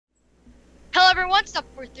everyone, stop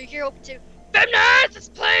 4-3 here, open to Femnites, let's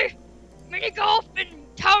play mini golf and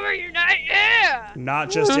Tower Unite, yeah! Not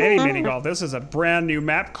just any mini golf. This is a brand new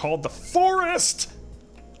map called the Forest.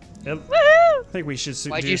 I think we should.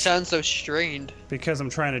 Why'd you sound so strained? Because I'm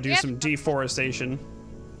trying to do some deforestation.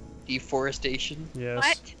 Deforestation?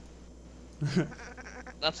 Yes. What?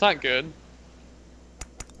 That's not good.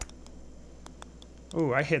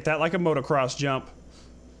 Ooh, I hit that like a motocross jump.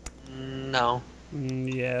 No.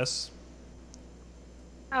 Yes.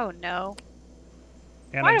 Oh no.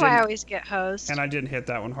 And Why do I always get hosed? And I didn't hit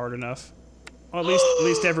that one hard enough. Well, at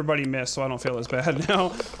least everybody missed, so I don't feel as bad now.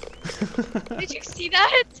 Did you see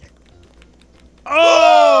that?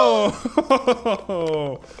 Oh!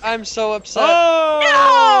 I'm so upset. Oh!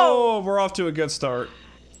 No! We're off to a good start.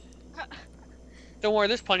 Don't worry,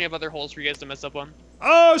 there's plenty of other holes for you guys to mess up on.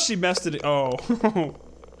 Oh, she messed it. Oh.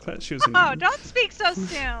 She was Oh, don't speak so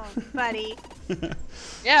soon, buddy.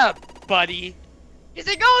 Yeah, buddy. He's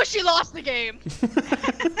like, oh, she lost the game.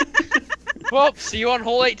 Well, see you on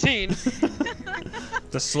hole 18.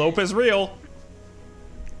 The slope is real.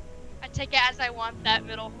 I take it as I want that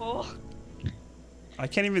middle hole. I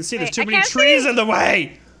can't even see. There's Wait, too I many can't trees see. in the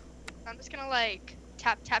way. I'm just gonna like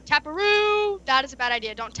tap, tap, taparoo. That is a bad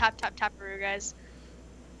idea. Don't tap, tap, taparoo, guys.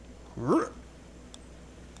 You How are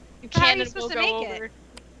can you and will supposed to go make it? over.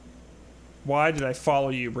 Why did I follow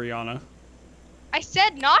you, Brianna? I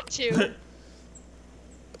said not to.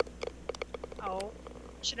 Oh.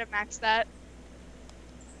 Should have maxed that.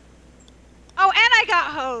 Oh, and I got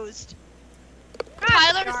hosed. God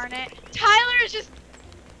Tyler's- darn it. Tyler is just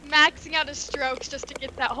maxing out his strokes just to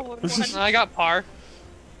get that hole in one. I got par.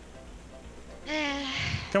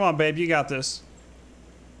 Come on, babe, you got this.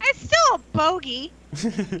 It's still a bogey.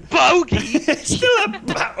 Bogey! It's still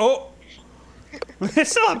a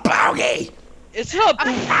It's still a bogey. It's not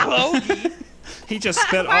bogey. He just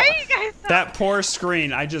spit all Why are you guys so... that poor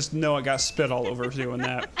screen. I just know it got spit all over doing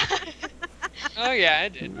that. Oh yeah, I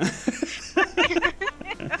did.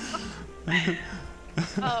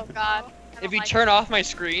 Oh god. I If don't you like turn it. off my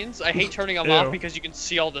screens, I hate turning them Ew. off because you can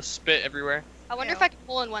see all the spit everywhere. I wonder Ew. if I can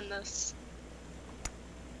pull in one this.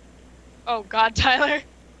 Oh god, Tyler.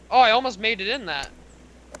 Oh, I almost made it in that.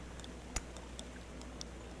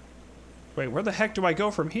 Wait, where the heck do I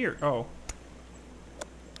go from here? Oh.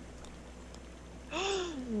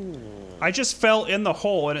 I just fell in the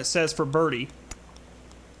hole and it says for birdie.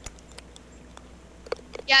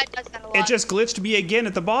 Yeah, it does that a lot. It just glitched me again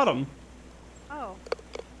at the bottom. Oh.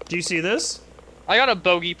 Do you see this? I got a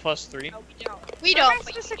bogey +3. No, we don't. We Where am I don't.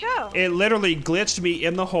 supposed to go? It literally glitched me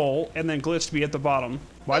in the hole and then glitched me at the bottom.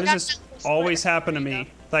 Why Oh, does that's this that little always square. happen to There you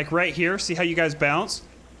me? Like right here, see how you guys bounce?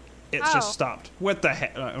 It's Oh. just stopped. What the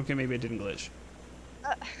heck? Okay, maybe it didn't glitch.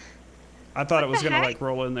 Uh, I thought it what was the gonna heck? like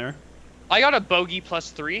roll in there. I got a bogey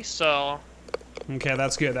 +3, so Okay,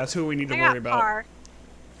 that's good. That's who we need to I worry got about. par.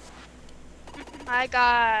 I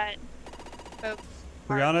got. Oh,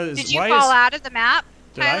 Brianna is. Did you why fall is, out of the map,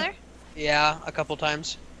 Did I? Tyler? yeah, a couple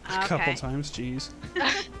times. A couple times, jeez.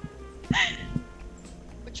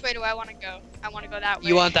 which way do I want to go? I want to go that way.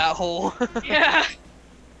 You want that hole? Yeah.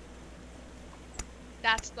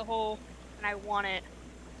 That's the hole, and I want it.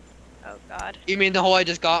 Oh god. You mean the hole I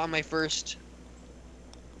just got on my first?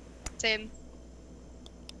 Same.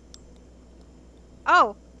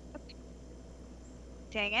 Oh.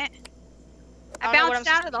 Dang it. I I don't know what bounced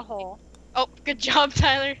I'm out of the hole. Oh, good job,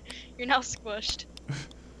 Tyler. You're now squished.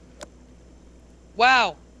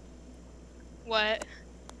 Wow, What?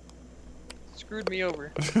 screwed me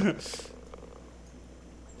over.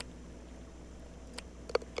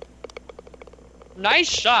 Nice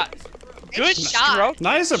shot. Good shot. stroke.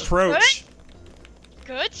 Nice approach.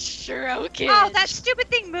 Good stroking. Oh, that stupid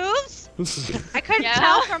thing moves? I couldn't Yeah.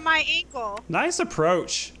 tell from my ankle. Nice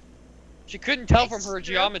approach. She couldn't tell from Nice her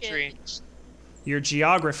geometry. strokage. Your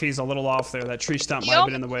geography's a little off there. That tree stump might have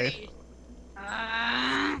been in the way.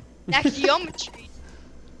 Geometry. That geometry.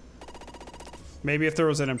 Maybe if there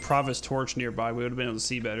was an improvised torch nearby, we would have been able to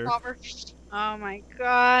see better. Robert. Oh my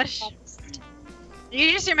gosh.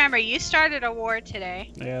 You just remember, you started a war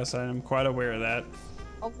today. Yes, I am quite aware of that.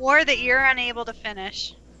 A war that you're unable to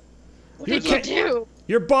finish. What You did you can't- do?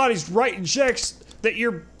 Your body's writing checks that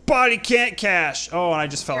your body can't cash. Oh, and I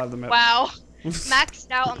just fell out of the map. Wow.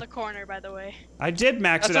 Maxed out on the corner, by the way. I did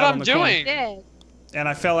max That's it what out I'm on the corner. doing. Did. And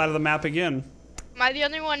I fell out of the map again. Am I the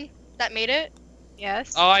only one that made it?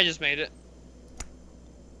 Yes. Oh, I just made it.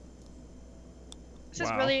 This is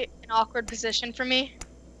Wow. really an awkward position for me.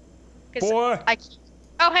 'Cause Boy.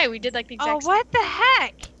 Oh, hey, we did like the Oh, exact what the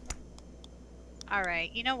heck?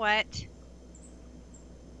 Alright, you know what?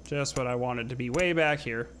 Just what I wanted to be way back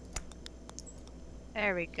here.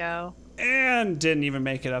 There we go. And didn't even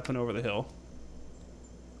make it up and over the hill.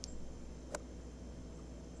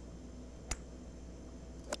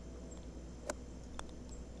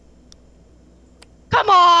 Come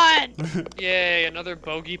on! Yay, another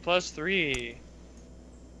bogey +3.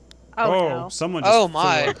 Oh, no. Someone just Oh,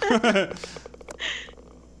 my. threw up.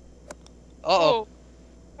 Uh-oh.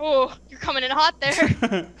 Oh, you're coming in hot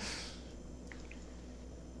there.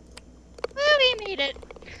 We made it.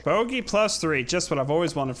 Bogey +3, just what I've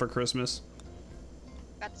always wanted for Christmas.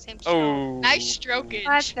 Got the same stroke. Oh. Nice strokeage.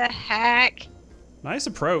 What the heck? Nice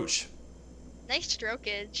approach. Nice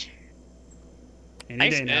strokeage. Any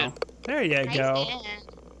Nice day now. man. There you Nice go. man.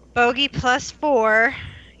 Bogey +4.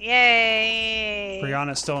 Yay.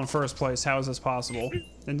 Brianna's still in first place. How is this possible?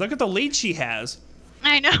 And look at the lead she has.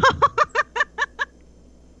 I know.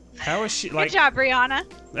 How is she Good like? job, Brianna.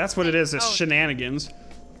 That's what it is. It's Oh. shenanigans.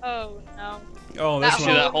 Oh no. Oh, this See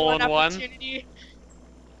one. that hole in one? opportunity.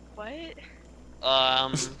 What?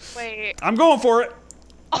 Wait. I'm going for it.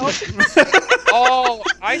 Oh,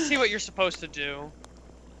 I see what you're supposed to do.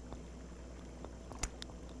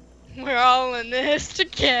 We're all in this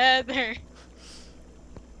together.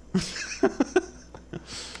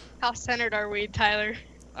 How centered are we, Tyler?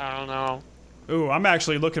 I don't know. Ooh, I'm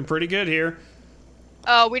actually looking pretty good here.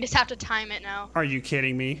 Oh, we just have to time it now. Are you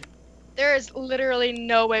kidding me? There is literally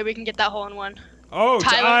no way we can get that hole in one. Oh,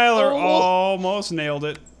 Tyler Oh. almost nailed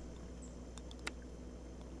it.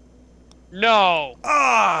 No.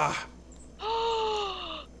 Ah!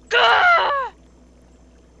 Gah!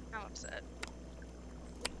 I'm upset.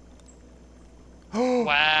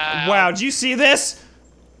 Wow. Wow, do you see this?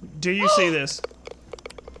 Do you see this?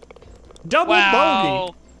 Double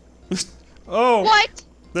Wow. bogey. Oh, What?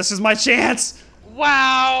 this is my chance.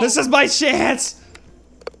 Wow. This is my chance.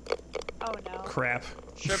 Oh no. Crap.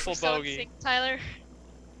 Triple So in bogey. sync, Tyler.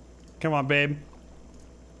 Come on, babe.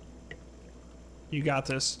 You got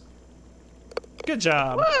this. Good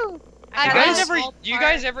job. Woo! You I guys got a ever small you part.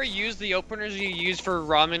 guys ever use the openers you use for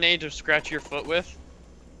ramen to scratch your foot with?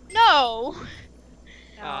 No.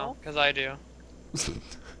 No. Because I do.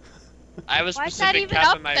 I have a Why is that specific even cap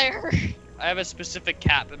up in my there? I have a specific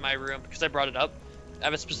cap in my room because I brought it up. I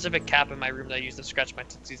have a specific cap in my room that I use to scratch my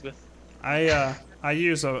tootsies with. I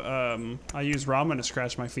use ramen to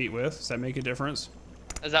scratch my feet with. Does that make a difference?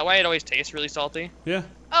 Is that why it always tastes really salty? Yeah.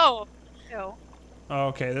 Oh, Ew. Oh,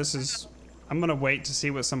 okay, this is. I'm gonna wait to see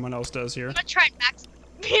what someone else does here. I'm gonna try max.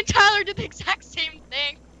 Me and Tyler did the exact same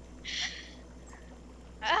thing.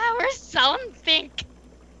 We're selling think.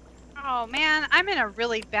 Oh man, I'm in a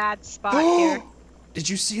really bad spot here. Did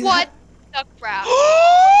you see What that? the crap?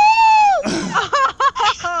 Oh.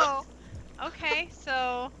 Okay,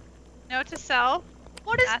 so note to self.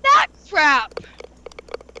 What is that crap?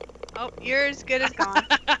 Oh, you're as good as gone.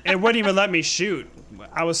 It wouldn't even let me shoot.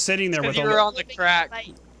 I was sitting there with Because a. you were on the crack.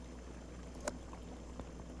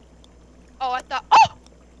 Oh, I thought. Oh,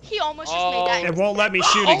 he almost just made that. It won't let me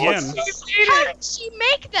shoot Oh, again. How did she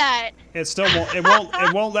make that? It still won't. It won't.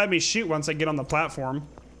 It won't let me shoot once I get on the platform.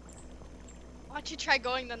 Why don't you try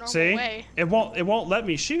going the normal See? way? It won't. It won't let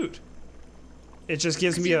me shoot. It just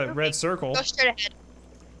gives me a red circle. Go straight ahead.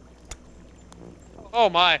 Oh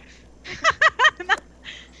my.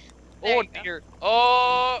 There Oh you go. dear.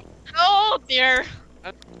 Oh. Oh dear.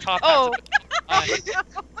 Top Oh. hat's a bit high.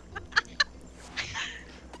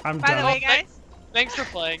 I'm By the done. way, guys, Thanks for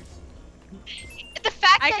playing. The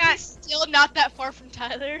fact I that got- he's still not that far from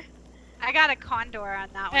Tyler. I got a condor on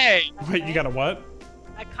that one. Hey. by the Wait, way. you got a what?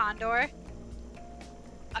 a condor?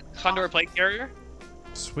 Condor plate carrier.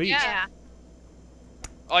 Sweet. Yeah.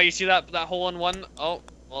 Oh, you see that hole in one? Oh,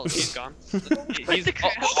 well, he's gone. He's. the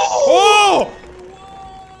crap? Oh!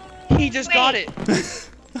 He just got it.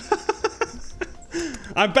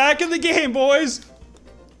 I'm back in the game, boys.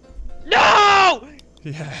 No!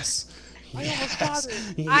 Yes. I almost got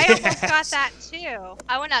it. I almost got Yes. that too.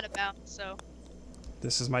 I went out of bounds, so.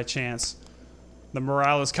 This is my chance. The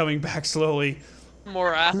morale is coming back slowly.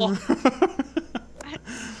 Morale.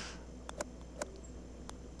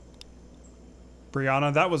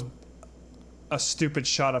 Brianna, that was a stupid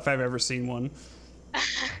shot if I've ever seen one.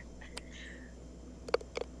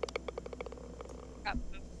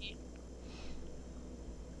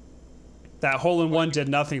 That hole in one did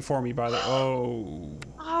nothing for me, by the Oh.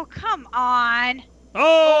 Oh, come on.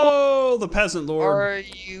 Oh, the peasant lord. Are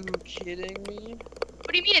you kidding me?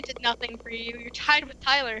 What do you mean it did nothing for you? You're tied with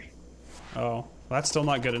Tyler. Oh, that's still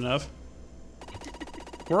not good enough.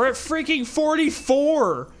 We're at freaking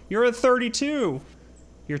 44. You're at 32.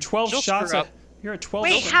 You're 12 She'll shots. screw up. You're at 12.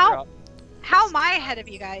 Wait, shots. how am I ahead of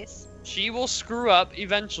you guys? She will screw up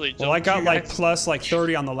eventually. Well, I don't got you like guys- plus like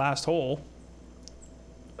 30 on the last hole.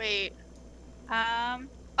 Wait. Um.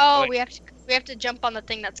 Oh, Wait. we have to jump on the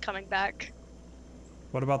thing that's coming back.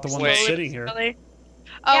 What about the one Wait. that's sitting here? Really?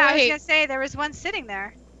 Oh yeah, I was wait. gonna say there was one sitting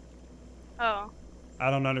there. Oh, I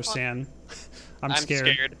don't understand. I'm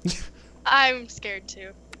scared. I'm scared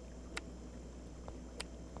too.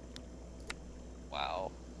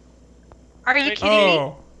 Wow. Are you Wait. kidding me?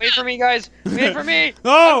 Oh. Wait for me, guys. Wait for me.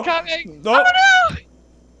 Oh. I'm coming. Oh.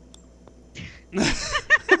 no!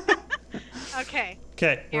 Okay.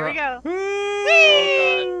 Okay. Here we go.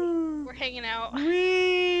 Woo! We're hanging out.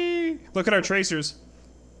 Whee! Look at our tracers.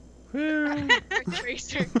 Woo!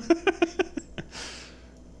 Tracer.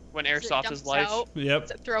 When Does it airsoft dump is us life. out? Yep.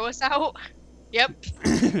 Does it throw us out? Yep.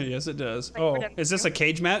 Yes, it does. Like Oh, we're done. is this a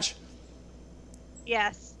cage match?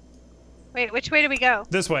 Yes. Wait, which way do we go?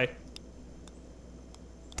 This way.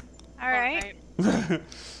 All right.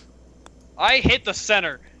 I hit the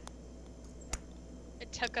center. It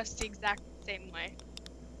took us the exact same way.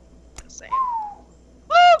 Just saying.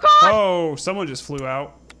 Oh god! Oh, someone just flew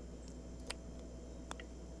out.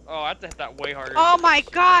 Oh, I have to hit that way harder. Oh my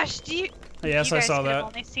gosh! Do you? Yes, you I guys saw could have that.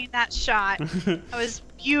 only seen that shot. That was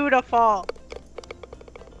beautiful.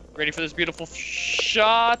 Ready for this beautiful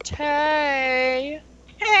shot? Hey.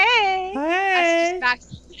 Hey. Hey! That's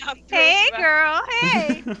just back down through Hey, us. girl.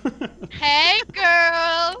 Hey. Hey,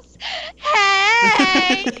 girls!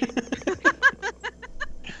 Hey!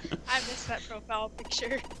 I missed that profile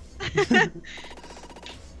picture.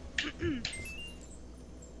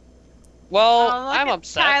 Well, Oh, look I'm at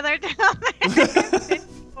upset. Tyler down there.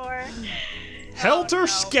 For Helter no.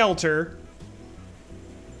 Skelter.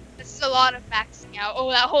 This is a lot of maxing out. Oh,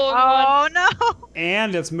 that whole one. oh no.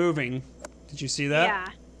 And it's moving. Did you see that? Yeah.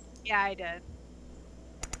 Yeah, I did.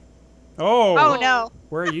 Oh. Oh no.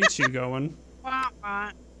 Where are you two going? Wah,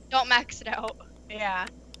 wah. Don't max it out. Yeah.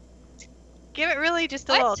 Give it really just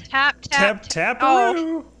a What? little tap, Tap tap.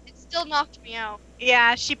 taparoo. It still knocked me out.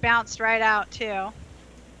 Yeah, she bounced right out too.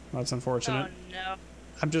 That's Oh unfortunate. no.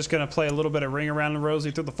 I'm just gonna play a little bit of Ring Around the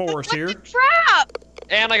Rosie through the forest here. Crap!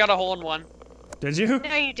 And I got a hole in one. Did you?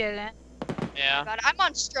 No, you didn't. Yeah. God, I'm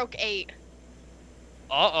on stroke 8.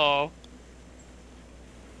 Uh-oh.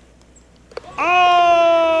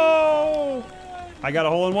 Oh! I got a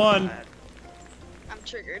hole in one. I'm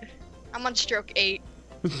triggered. I'm on stroke 8.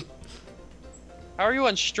 How are you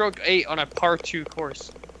on stroke 8 on a par 2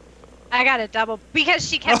 course? I got a double because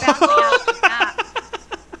she kept bouncing out the map.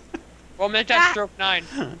 Well, make that That- stroke 9.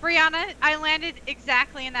 Brianna, I landed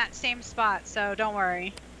exactly in that same spot, so don't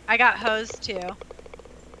worry. I got hosed too.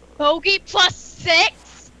 Bogey plus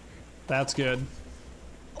 6? That's good.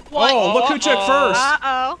 What? Oh, look who took Uh-oh. first.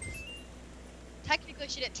 Uh-oh. Technically,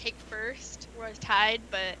 she didn't take first. We're tied,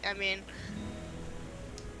 but I mean.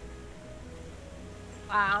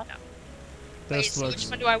 Wow. Wait, This so which looks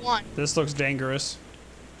one do I want? this looks dangerous.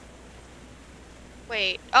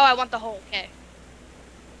 Wait. Oh, I want the hole. Okay.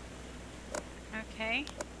 Okay.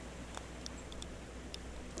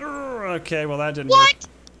 Okay, well that didn't What?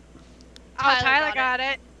 Oh, Tyler got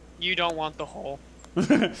it. You don't want the hole. work.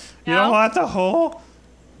 You No? don't want the hole?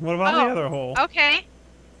 What about the Oh. other hole? Okay.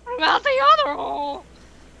 What about the other hole?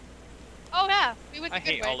 Oh yeah, we went the I good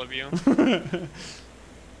hate way. all of you.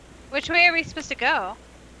 Which way are we supposed to go?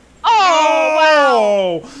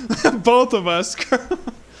 Oh, wow! Both of us.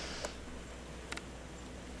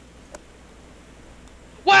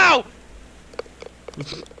 Wow!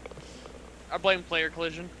 I blame player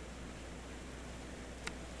collision.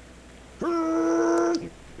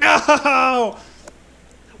 No!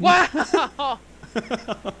 Wow! Oh,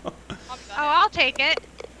 Oh, I'll take it.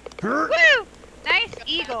 Woo! Nice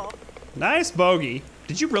eagle. Nice bogey.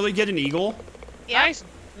 Did you really get an eagle? Yep.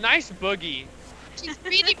 Nice boogie. she's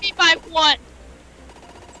beating me by 1.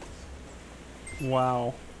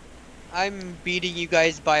 Wow. I'm beating you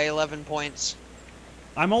guys by 11 points.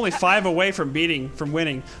 I'm only 5 away from winning.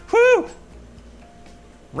 Woo! Got a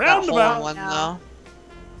hole in Roundabout. one No. though.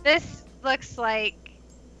 This looks like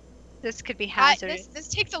this could be This hazardous. this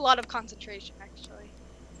takes a lot of concentration, actually.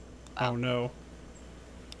 Oh no.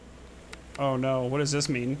 Oh no. What does this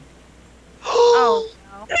mean? Oh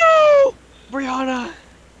no. No! Brianna! I'm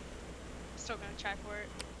still gonna try for it.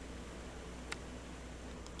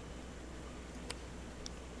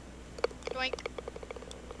 Doink.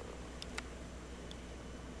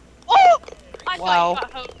 Oh! I Wow. thought you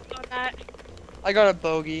got hosed on that. I got a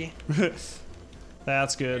bogey.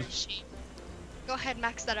 That's good. Shame. Go ahead,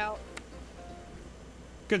 max that out.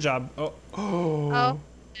 Good job. Oh. Oh. Oh.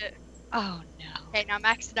 Oh no. Okay, now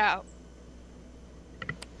max it out.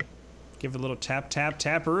 Give it a little tap tap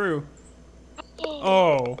taparoo.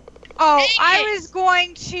 Oh. Oh, Dang I it. was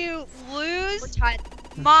going to We're lose tied.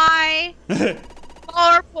 my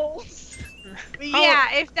Marbles.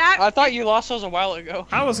 Yeah, if that. I thought you lost those a while ago.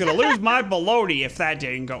 I was gonna lose my baloney if that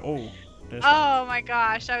didn't go. Oh. this one. Oh my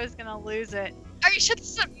gosh, I was gonna lose it. Are you sure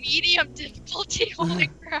this is a medium difficulty? Holy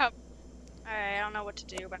crap. Alright, I don't know what to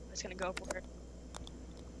do, but I'm just gonna go for it.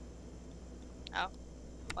 Oh.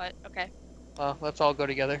 What? Okay. Well, let's all go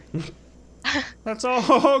together. Let's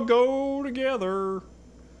all go together.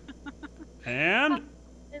 And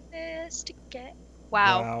This to get.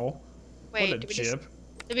 Wow. wow. Wait, What a did we just, chip.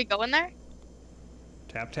 did we go in there?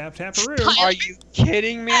 Tap tap taparoo. Are you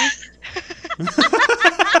kidding me?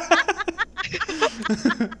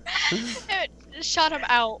 It just shot him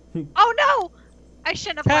out. Oh no! I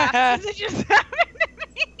shouldn't have laughed because it just happened to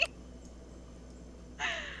me.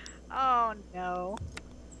 Oh no.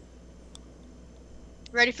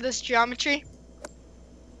 Ready for this geometry?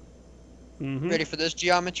 Mm-hmm. Ready for this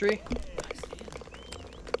geometry?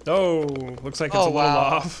 Oh, looks like it's Oh, a little wow.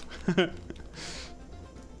 off. Yeah,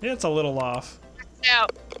 it's a little off. Max it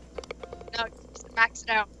out. No, just max it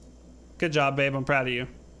out. Good job, babe. I'm proud of you.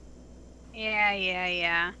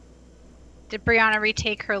 Yeah. Did Brianna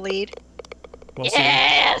retake her lead? We'll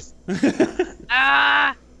Yes! see.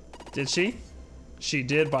 Ah, Did she? She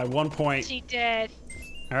did by 1 point. she did.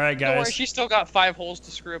 All right, Don't worry, guys. she's still got 5 holes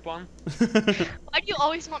to screw up on. Why do you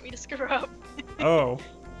always want me to screw up? Oh.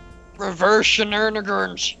 Reverse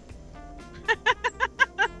shenanigans.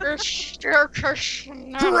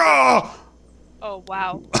 Hurrah! Oh,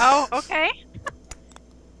 wow. Oh, okay.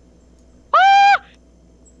 Ah!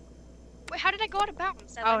 Wait, how did I go out of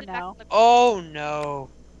bounds? I Oh, landed back no. on the- Oh no.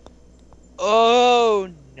 Oh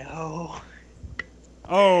no.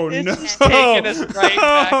 Oh It's no! just taking us right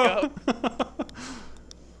back up.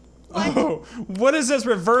 Oh, what is this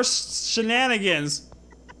reverse shenanigans?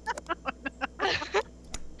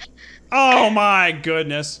 Oh my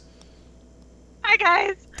goodness! Hi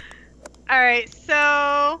guys. All right,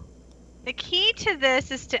 so the key to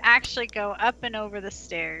this is to actually go up and over the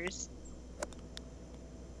stairs,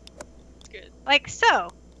 It's good. like so,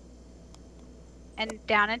 and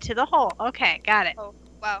down into the hole. Okay, got it. Oh,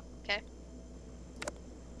 wow. Okay.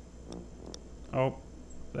 Oh,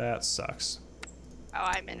 that sucks. Oh,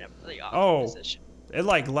 I'm in a really Oh. awkward position. It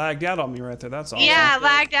like lagged out on me right there. That's awesome. Yeah,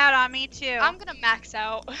 lagged out on me too. I'm gonna max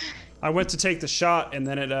out. I went to take the shot and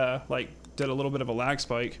then it like did a little bit of a lag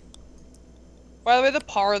spike. By the way, the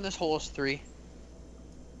par in this hole is 3.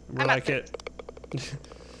 We're I'm like at it.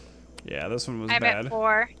 Yeah, this one was I'm bad. at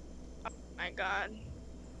 4. My God.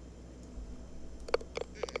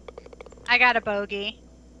 I got a bogey.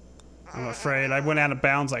 I'm afraid I went out of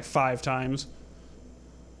bounds like 5 times.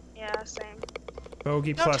 Yeah, same.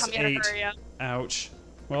 Bogey Don't plus tell me how to 8. hurry up. Ouch.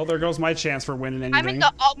 Well, there goes my chance for winning anything. I'm in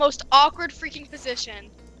the most awkward freaking position.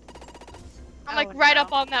 I'm like Oh, right no.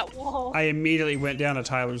 up on that wall. I immediately went down to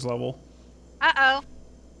Tyler's level. Uh-oh.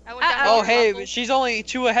 I went down Oh, Oh to hey, level. but she's only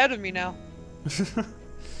 2 ahead of me now.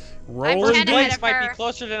 Rolling. First First Ten ahead place of might her. be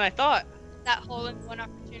closer than I thought. That hole in one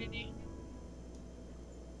opportunity.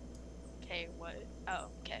 Okay, what? Oh,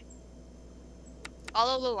 okay.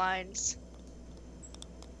 Follow the lines.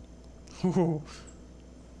 Ooh.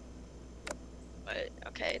 But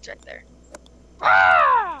okay, it's right there.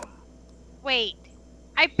 Wait.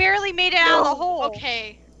 I barely made it out of the hole.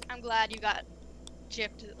 Okay, I'm glad you got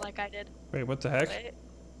gypped like I did. Wait, what the heck? Wait,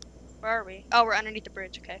 where are we? Oh, we're underneath the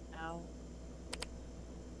bridge. Okay. No.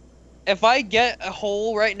 If I get a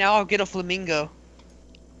hole right now, I'll get a flamingo.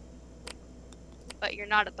 But you're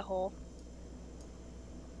not at the hole.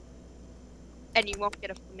 And you won't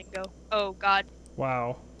get a flamingo. Oh God.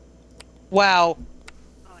 Wow. Wow.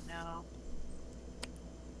 Oh no.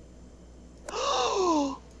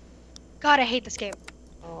 God, I hate this game.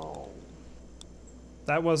 Oh.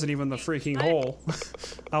 That wasn't even the freaking What? hole.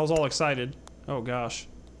 I was all excited. Oh gosh.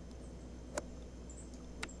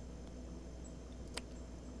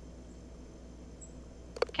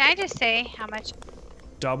 Can I just say how much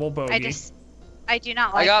Double bogey. I do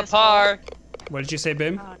not like I got this hole. par. What did you say,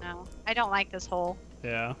 babe? Oh no. I don't like this hole.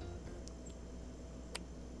 Yeah.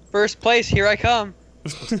 First place, here I come.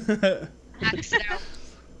 Max it out.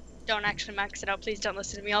 Don't actually max it out. Please don't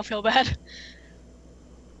listen to me. I'll feel bad.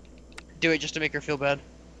 Do it just to make her feel bad.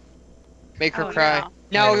 Make her Oh, cry. no.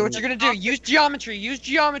 Now, Yeah. what you're gonna do, use geometry. Use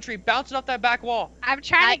geometry. Bounce it off that back wall. I'm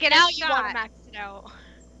trying to get now a you want to shot. max it out.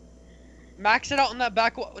 Max it out on that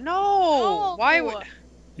back wall. No! No. Why would...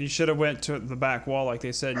 You should have went to the back wall like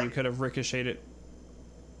they said and you could have ricocheted it.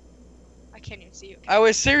 I can't even see you. I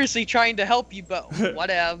was seriously trying to help you, but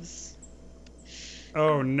whatevs.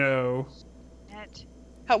 Oh no. It.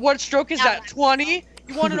 What stroke is Now that? max it 20?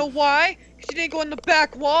 You wanna know why? Because you didn't go in the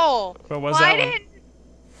back wall. What was Well, that one?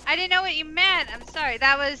 I didn't know what you meant. I'm sorry.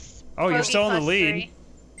 That was Oh, you're 4B still in the plus lead. 3.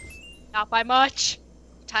 Not by much.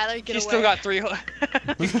 Tyler, get He's away. still got 3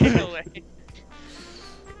 Get away.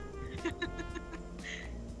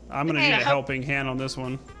 I'm gonna need a helping hand on this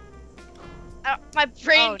one. My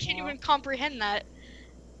brain Oh, can't no. even comprehend that.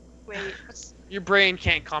 Wait, what's... Your brain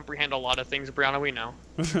can't comprehend a lot of things, Brianna, we know.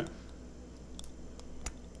 Did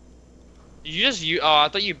you just oh, I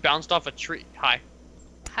thought you bounced off a tree. Hi.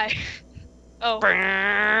 Hi. Oh.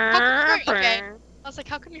 Okay. I was like,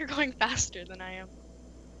 how come you're going faster than I am?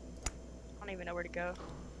 I don't even know where to go.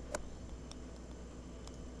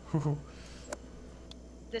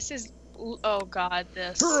 This is... Oh god,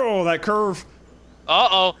 this. Oh, that curve.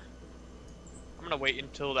 Uh-oh. I'm gonna wait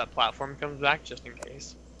until that platform comes back, just in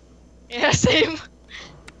case. Yeah, same.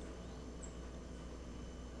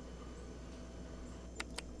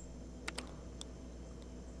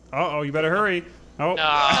 Uh-oh, you better hurry. Oh.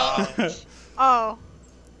 No. Oh,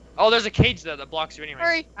 Oh, there's a cage there that blocks you anyway.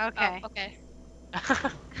 Hurry. okay. Oh, okay.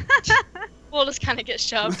 We'll just kind of get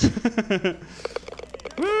shoved.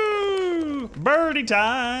 Woo! Birdie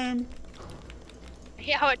time. I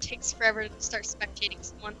hate how it takes forever to start spectating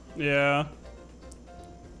someone. Yeah.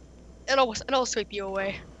 It'll sweep you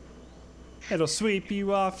away. It'll sweep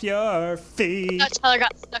you off your feet. That Tyler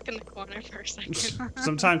got stuck in the corner for a second.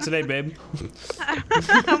 Sometime today, babe.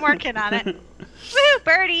 I'm working on it. Woo,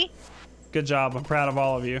 birdie. Good job. I'm proud of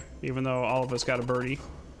all of you, even though all of us got a birdie.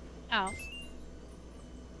 Oh.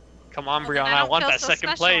 Come on, Well, then Brianna, I don't want feel that so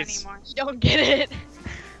second special place. anymore. You don't get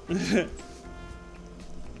it.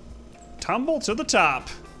 Tumble to the top.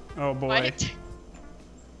 Oh boy. What?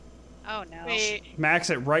 Oh no. Wait, Max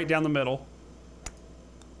it right down the middle.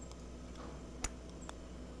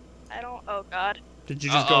 I don't. Oh god. Did you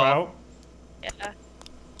just go out? Yeah.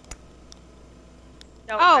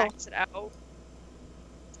 Don't Oh. max it out.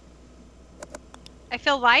 I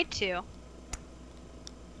feel lied to.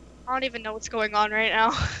 I don't even know what's going on right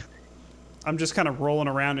now. I'm just kind of rolling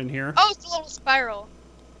around in here. Oh, it's a little spiral.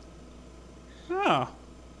 Oh.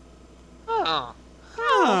 Oh,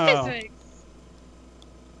 Oh. Physics.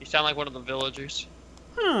 you sound like one of the villagers.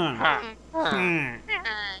 Huh. Hmm.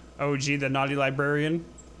 Hmm. OG, the naughty librarian.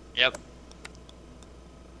 Yep.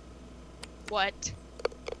 What?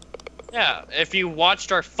 Yeah, if you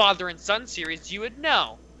watched our father and son series, you would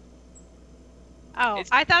know. Oh, It's-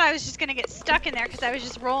 I thought I was just gonna get stuck in there because I was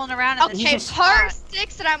just rolling around in the Okay, same part spot.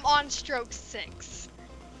 6 and I'm on stroke 6.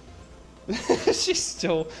 She's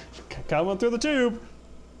still coming through the tube.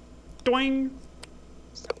 Doing.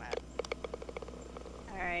 So mad.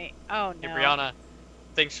 All right. Oh Hey, no. Brianna,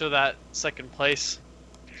 thanks for that second place.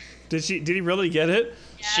 Did he really get it?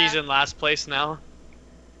 Yeah. She's in last place now.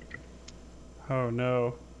 Oh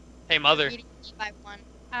no. Hey, mother, Beating me by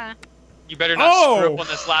 1. you better not screw Oh! up on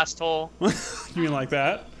this last hole. You mean like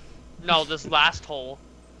that? No, this last hole.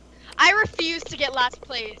 I refuse to get last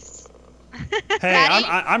place. Hey, Daddy?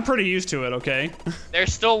 I'm pretty used to it. Okay.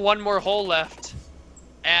 There's still one more hole left,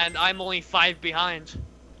 and I'm only 5 behind.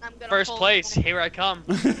 I'm gonna First hold place, it. here I come.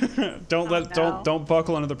 don't Oh, no. don't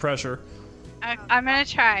buckle under the pressure. I'm gonna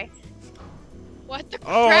try. What the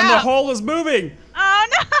Oh, crap? and the hole is moving. Oh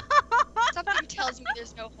no! Something tells me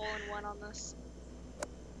there's no hole in one on this.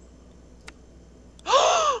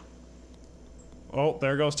 Oh,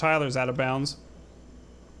 there goes Tyler's out of bounds.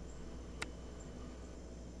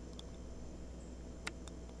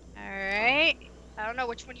 All right. I don't know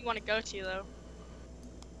which one you want to go to though.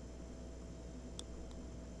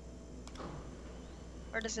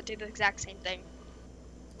 Or does it do the exact same thing?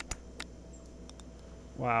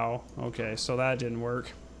 Wow. Okay, so that didn't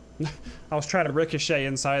work. I was trying to ricochet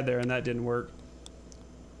inside there, and that didn't work.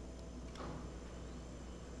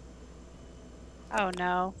 Oh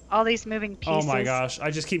no! All these moving pieces. Oh my gosh,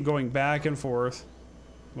 I just keep going back and forth.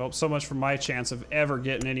 Well, so much for my chance of ever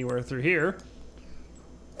getting anywhere through here.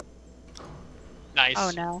 Nice.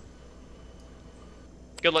 Oh no!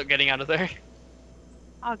 Good luck getting out of there.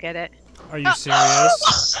 I'll get it. Are you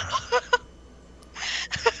serious?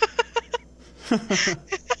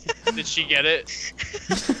 Did she get it?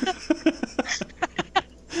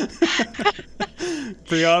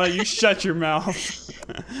 Brianna, you shut your mouth.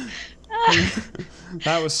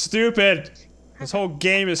 That was stupid. This whole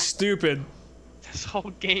game is stupid. This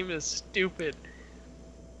whole game is stupid.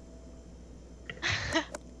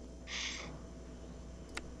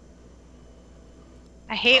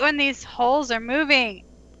 I hate when these holes are moving.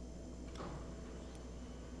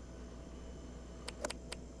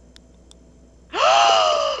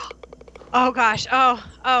 Oh gosh.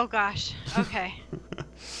 Oh gosh. Okay.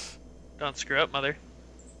 Don't screw up, mother.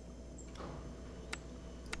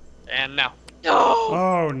 And now. No.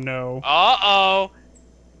 Oh no. Uh-oh.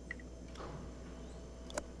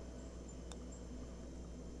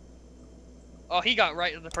 Oh, he got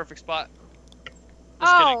right in the perfect spot. Just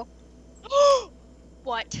Oh.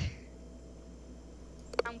 What?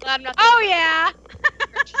 I'm glad I'm not. Oh yeah.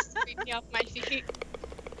 Just sweep me off my feet.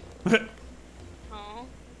 Oh.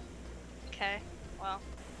 Okay. Well.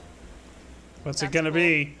 What's That's it gonna cool.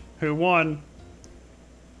 be? Who won?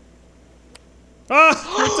 Ah!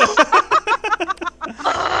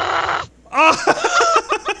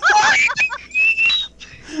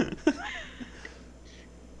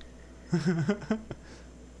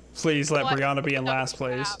 Please let What? Brianna be in No, last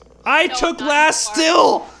place. crap. I No, took not last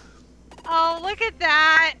anymore. still! Oh, look at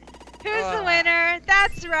that. Who's the winner?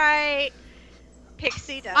 That's right.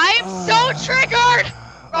 Pixie does. I am so triggered!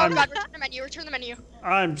 Oh I'm, god, return the menu, return the menu.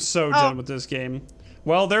 I'm so done with this game.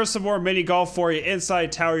 Well, there's some more mini golf for you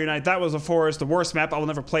inside Tower Unite. That was a forest, the worst map. I will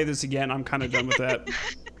never play this again. I'm kind of done with that.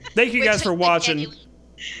 Thank you guys for watching.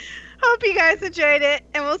 Hope you guys enjoyed it,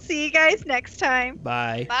 and we'll see you guys next time.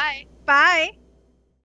 Bye. Bye. Bye.